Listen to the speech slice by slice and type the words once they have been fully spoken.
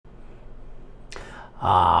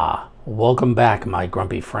Welcome back, my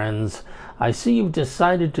grumpy friends. I see you've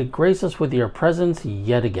decided to grace us with your presence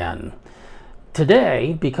yet again.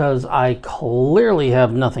 Today, because I clearly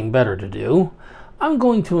have nothing better to do, I'm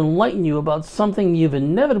going to enlighten you about something you've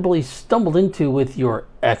inevitably stumbled into with your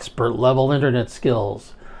expert-level internet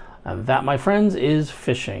skills. And that, my friends, is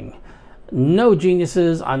phishing. No,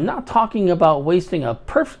 geniuses, I'm not talking about wasting a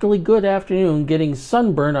perfectly good afternoon getting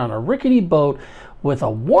sunburned on a rickety boat with a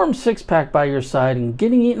warm six-pack by your side and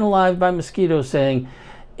getting eaten alive by mosquitoes saying,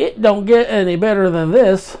 "It don't get any better than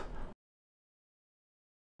this."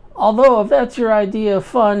 Although if that's your idea of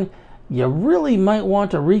fun, you really might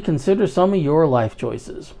want to reconsider some of your life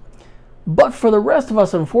choices. But for the rest of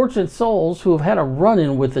us unfortunate souls who have had a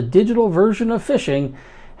run-in with the digital version of phishing,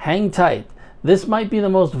 hang tight. This might be the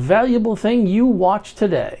most valuable thing you watch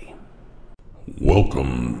today.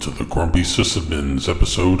 Welcome to the Grumpy Sysadmins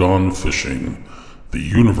episode on phishing, the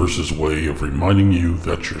universe's way of reminding you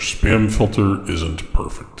that your spam filter isn't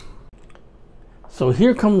perfect. So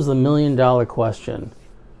here comes the million-dollar question.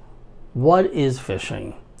 What is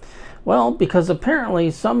phishing? Well, because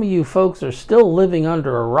apparently some of you folks are still living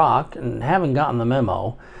under a rock and haven't gotten the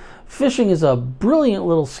memo, phishing is a brilliant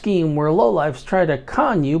little scheme where lowlifes try to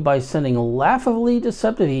con you by sending laughably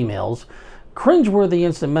deceptive emails, cringeworthy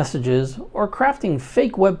instant messages, or crafting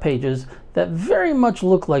fake web pages that very much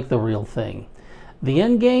look like the real thing. The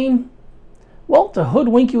end game? Well, to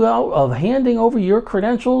hoodwink you out of handing over your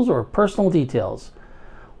credentials or personal details.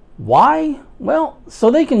 Why? Well,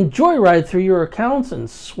 so they can joyride through your accounts and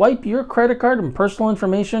swipe your credit card and personal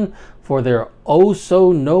information for their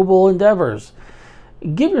oh-so-noble endeavors.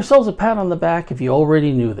 Give yourselves a pat on the back if you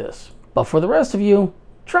already knew this, but for the rest of you,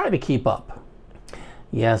 try to keep up.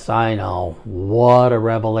 Yes, I know. What a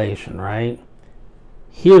revelation, right?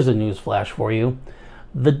 Here's a news flash for you.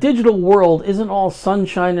 The digital world isn't all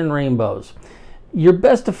sunshine and rainbows. Your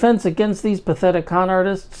best defense against these pathetic con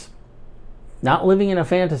artists? Not living in a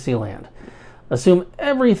fantasy land. Assume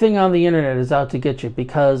everything on the internet is out to get you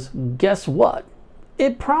because guess what?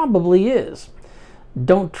 It probably is.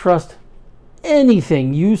 Don't trust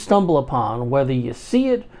anything you stumble upon, whether you see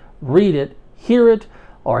it, read it, hear it,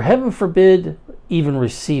 or heaven forbid, even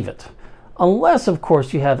receive it. Unless, of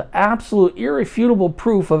course, you have absolute irrefutable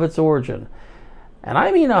proof of its origin. And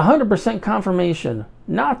I mean 100% confirmation,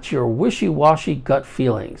 not your wishy-washy gut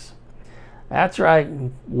feelings. That's right,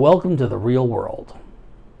 welcome to the real world.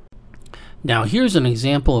 Now here's an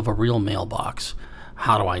example of a real mailbox.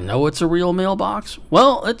 How do I know it's a real mailbox?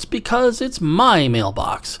 Well, it's because it's my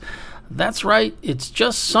mailbox. That's right, it's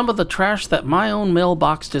just some of the trash that my own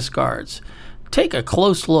mailbox discards. Take a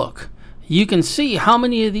close look. You can see how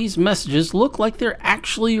many of these messages look like they're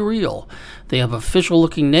actually real. They have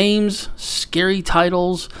official-looking names, scary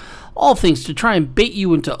titles, all things to try and bait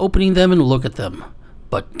you into opening them and look at them.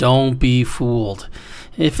 But don't be fooled.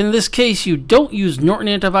 If in this case you don't use Norton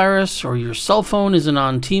antivirus, or your cell phone isn't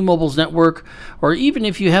on T-Mobile's network, or even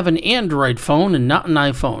if you have an Android phone and not an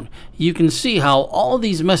iPhone, you can see how all of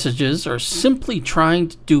these messages are simply trying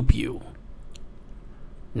to dupe you.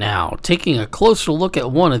 Now, taking a closer look at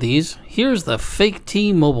one of these, here's the fake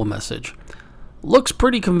T-Mobile message. Looks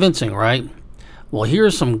pretty convincing, right? Well,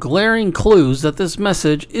 here's some glaring clues that this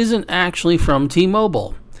message isn't actually from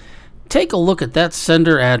T-Mobile. Take a look at that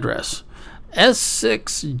sender address.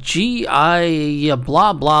 S6GI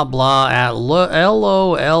blah blah blah at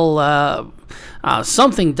LOL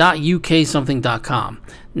something.uk something.com.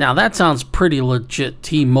 Now that sounds pretty legit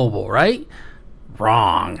T-Mobile, right?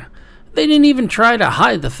 Wrong. They didn't even try to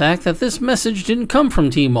hide the fact that this message didn't come from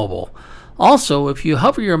T-Mobile. Also, if you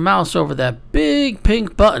hover your mouse over that big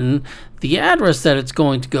pink button, the address that it's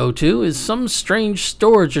going to go to is some strange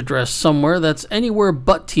storage address somewhere that's anywhere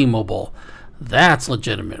but T-Mobile. That's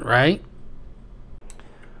legitimate, right?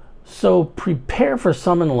 So prepare for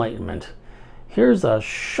some enlightenment. Here's a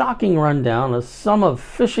shocking rundown of some of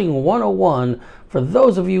Phishing 101 for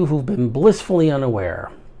those of you who've been blissfully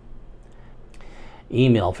unaware.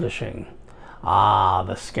 Email phishing.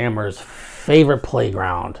 The scammer's favorite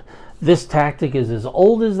playground. This tactic is as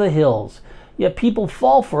old as the hills, yet people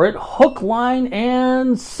fall for it hook, line,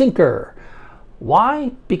 and sinker.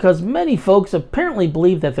 Why? Because many folks apparently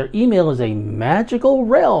believe that their email is a magical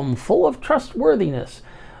realm full of trustworthiness,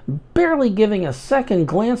 barely giving a second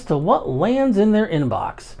glance to what lands in their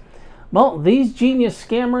inbox. Well, these genius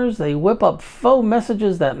scammers, they whip up faux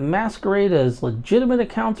messages that masquerade as legitimate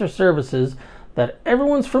accounts or services that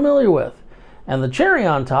everyone's familiar with. And the cherry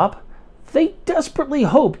on top, they desperately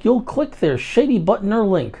hope you'll click their shady button or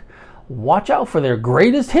link. Watch out for their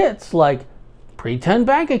greatest hits like pretend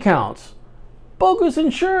bank accounts, bogus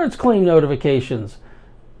insurance claim notifications,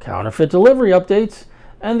 counterfeit delivery updates,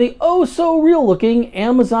 and the oh-so-real-looking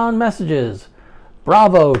Amazon messages.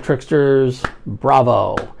 Bravo, tricksters,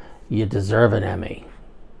 bravo. You deserve an Emmy.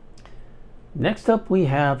 Next up, we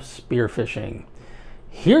have spear phishing.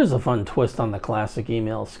 Here's a fun twist on the classic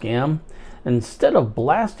email scam. Instead of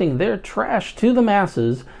blasting their trash to the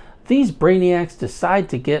masses, these brainiacs decide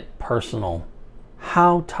to get personal.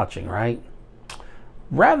 How touching, right?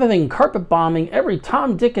 Rather than carpet bombing every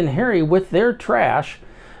Tom, Dick, and Harry with their trash,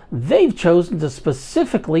 they've chosen to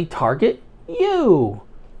specifically target you.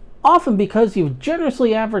 Often because you've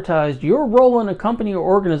generously advertised your role in a company or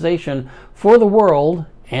organization for the world,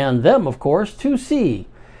 and them of course, to see.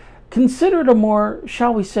 Consider it a more,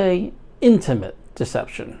 shall we say, intimate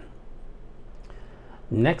deception.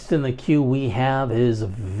 Next in the queue we have is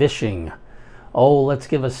phishing. Oh, let's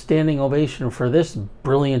give a standing ovation for this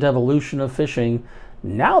brilliant evolution of phishing.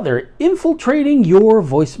 Now they're infiltrating your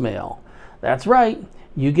voicemail. That's right,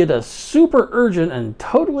 you get a super urgent and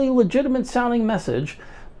totally legitimate sounding message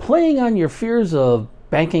playing on your fears of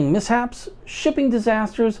banking mishaps, shipping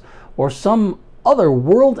disasters, or some other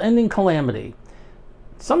world-ending calamity.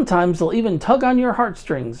 Sometimes they'll even tug on your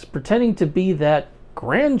heartstrings, pretending to be that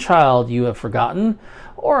grandchild you have forgotten,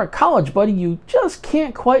 or a college buddy you just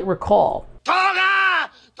can't quite recall. Toga!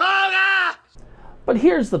 Toga! But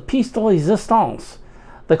here's the piece de resistance.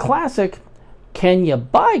 The classic, can you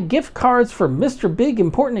buy gift cards for Mr. Big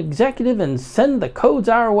Important Executive and send the codes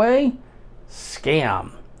our way?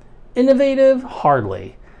 Scam. Innovative?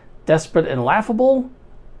 Hardly. Desperate and laughable?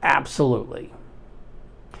 Absolutely.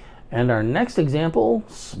 And our next example,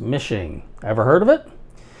 smishing. Ever heard of it?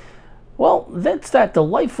 Well, that's that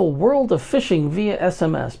delightful world of phishing via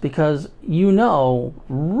SMS because, you know,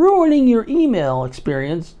 ruining your email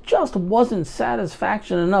experience just wasn't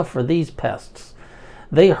satisfaction enough for these pests.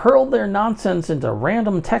 They hurled their nonsense into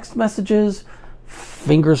random text messages,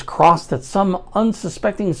 fingers crossed that some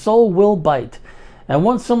unsuspecting soul will bite. And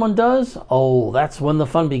once someone does, oh, that's when the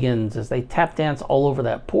fun begins as they tap dance all over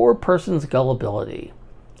that poor person's gullibility.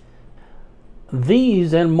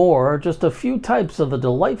 These and more are just a few types of the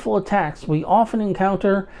delightful attacks we often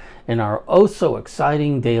encounter in our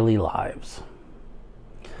oh-so-exciting daily lives.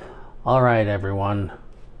 All right, everyone,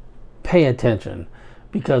 pay attention,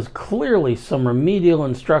 because clearly some remedial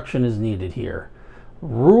instruction is needed here.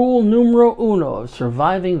 Rule numero uno of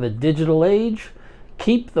surviving the digital age: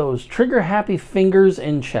 keep those trigger-happy fingers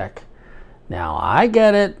in check. Now, I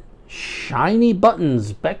get it. Shiny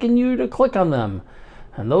buttons beckon you to click on them.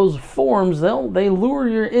 And those forms, they lure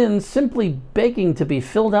you in simply begging to be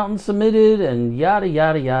filled out and submitted and yada,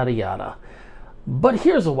 yada, yada, yada. But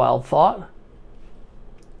here's a wild thought.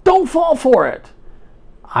 Don't fall for it.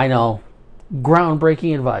 I know.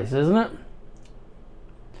 Groundbreaking advice, isn't it?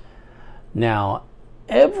 Now,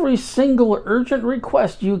 every single urgent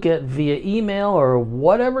request you get via email or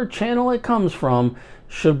whatever channel it comes from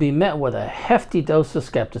should be met with a hefty dose of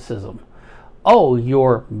skepticism. Oh,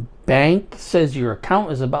 your bank says your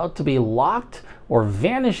account is about to be locked or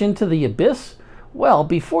vanish into the abyss? Well,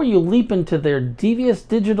 before you leap into their devious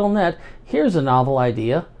digital net, here's a novel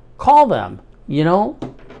idea. Call them, you know,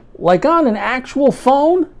 like on an actual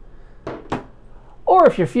phone. Or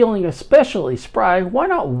if you're feeling especially spry, why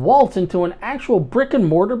not waltz into an actual brick and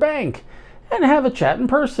mortar bank and have a chat in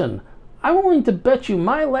person? I'm willing to bet you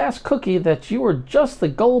my last cookie that you were just the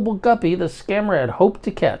gullible guppy the scammer had hoped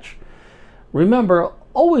to catch. Remember,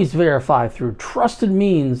 always verify through trusted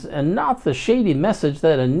means and not the shady message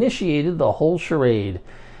that initiated the whole charade.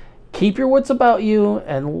 Keep your wits about you,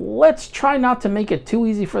 and let's try not to make it too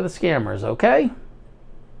easy for the scammers, okay?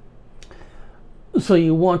 So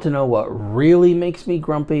you want to know what really makes me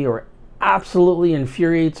grumpy or absolutely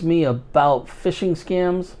infuriates me about phishing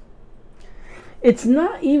scams? It's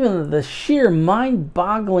not even the sheer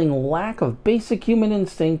mind-boggling lack of basic human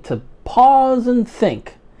instinct to pause and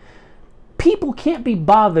think. People can't be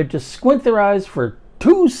bothered to squint their eyes for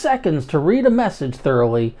 2 seconds to read a message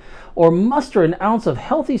thoroughly or muster an ounce of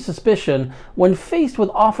healthy suspicion when faced with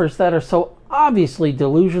offers that are so obviously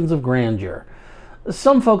delusions of grandeur.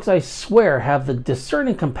 Some folks, I swear, have the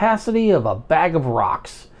discerning capacity of a bag of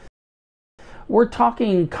rocks. We're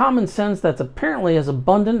talking common sense that's apparently as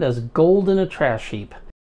abundant as gold in a trash heap.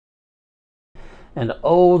 And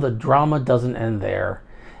oh, the drama doesn't end there.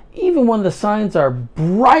 Even when the signs are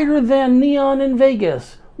brighter than neon in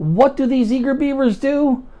Vegas, what do these eager beavers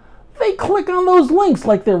do? They click on those links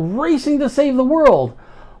like they're racing to save the world.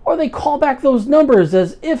 Or they call back those numbers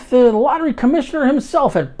as if the lottery commissioner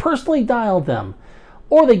himself had personally dialed them.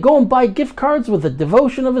 Or they go and buy gift cards with the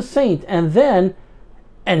devotion of a saint, and then,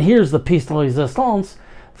 and here's the piece de resistance,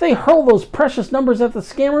 They hurl those precious numbers at the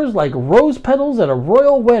scammers like rose petals at a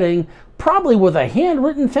royal wedding, probably with a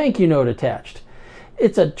handwritten thank you note attached.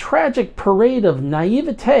 It's a tragic parade of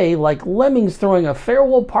naivete, like lemmings throwing a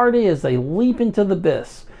farewell party as they leap into the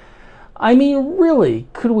abyss. I mean, really,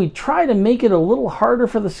 could we try to make it a little harder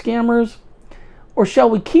for the scammers? Or shall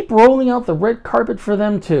we keep rolling out the red carpet for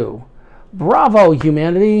them too? Bravo,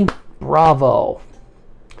 humanity. Bravo.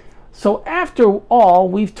 So after all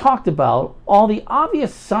we've talked about, all the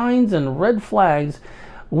obvious signs and red flags,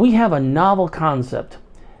 we have a novel concept.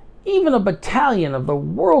 Even a battalion of the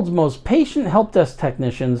world's most patient help desk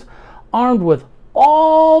technicians, armed with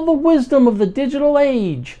all the wisdom of the digital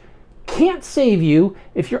age, can't save you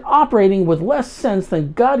if you're operating with less sense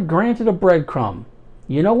than God granted a breadcrumb.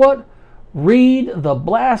 You know what? Read the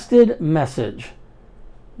blasted message.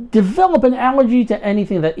 Develop an allergy to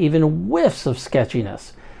anything that even whiffs of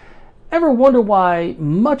sketchiness. Ever wonder why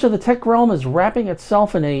much of the tech realm is wrapping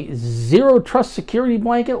itself in a zero trust security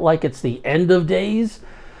blanket like it's the end of days?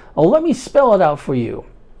 Oh, let me spell it out for you.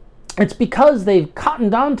 It's because they've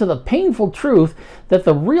cottoned on to the painful truth that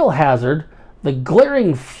the real hazard, the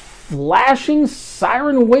glaring, flashing,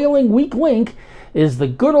 siren-wailing weak link, is the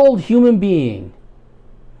good old human being.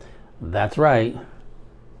 That's right.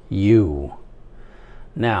 You.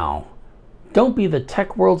 Now, don't be the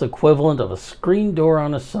tech world's equivalent of a screen door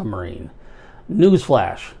on a submarine.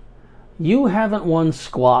 Newsflash. You haven't won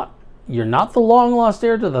squat. You're not the long-lost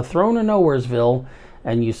heir to the throne of Nowheresville,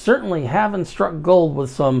 and you certainly haven't struck gold with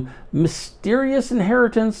some mysterious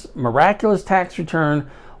inheritance, miraculous tax return,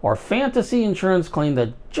 or fantasy insurance claim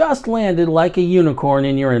that just landed like a unicorn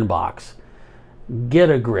in your inbox. Get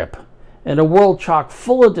a grip. In a world chock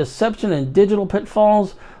full of deception and digital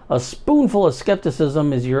pitfalls, a spoonful of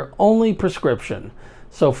skepticism is your only prescription.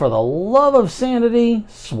 So for the love of sanity,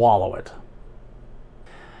 swallow it.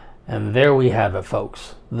 And there we have it,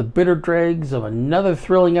 folks. The bitter dregs of another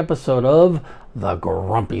thrilling episode of The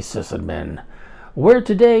Grumpy Sysadmin, where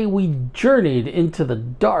today we journeyed into the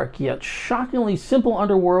dark yet shockingly simple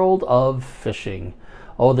underworld of phishing.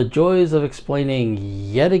 Oh, the joys of explaining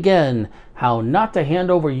yet again how not to hand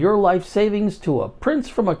over your life savings to a prince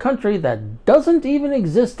from a country that doesn't even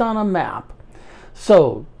exist on a map.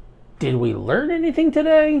 So, did we learn anything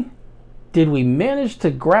today? Did we manage to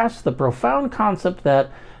grasp the profound concept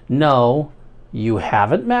that, no, you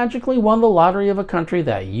haven't magically won the lottery of a country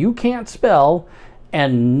that you can't spell,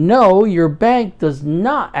 and no, your bank does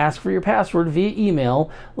not ask for your password via email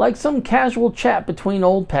like some casual chat between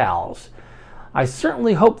old pals? I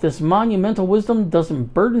certainly hope this monumental wisdom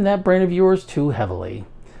doesn't burden that brain of yours too heavily.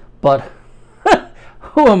 But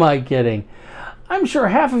who am I kidding? I'm sure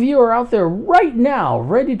half of you are out there right now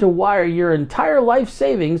ready to wire your entire life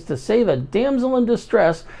savings to save a damsel in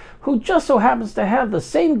distress who just so happens to have the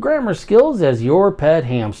same grammar skills as your pet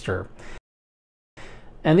hamster.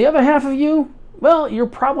 And the other half of you, well, you're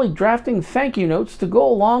probably drafting thank you notes to go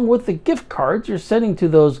along with the gift cards you're sending to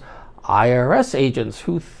those IRS agents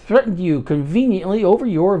who threatened you conveniently over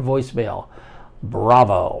your voicemail.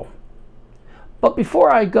 Bravo. But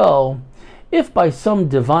before I go, if by some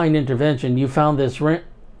divine intervention you found this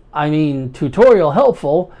tutorial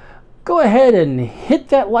helpful, go ahead and hit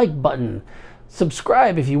that like button.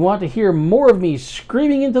 Subscribe if you want to hear more of me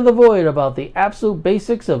screaming into the void about the absolute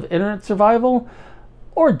basics of internet survival,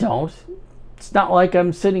 or don't. It's not like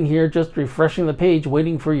I'm sitting here just refreshing the page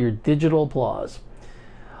waiting for your digital applause.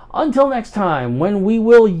 Until next time, when we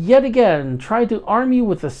will yet again try to arm you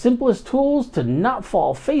with the simplest tools to not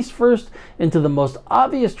fall face first into the most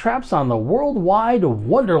obvious traps on the worldwide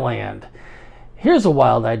wonderland. Here's a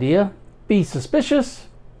wild idea. Be suspicious,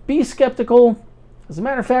 be skeptical. As a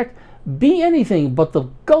matter of fact, be anything but the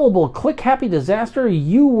gullible click-happy disaster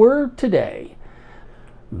you were today.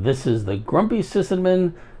 This is the Grumpy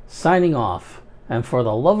Sysadmin signing off. And for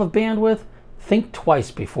the love of bandwidth, think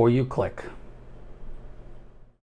twice before you click.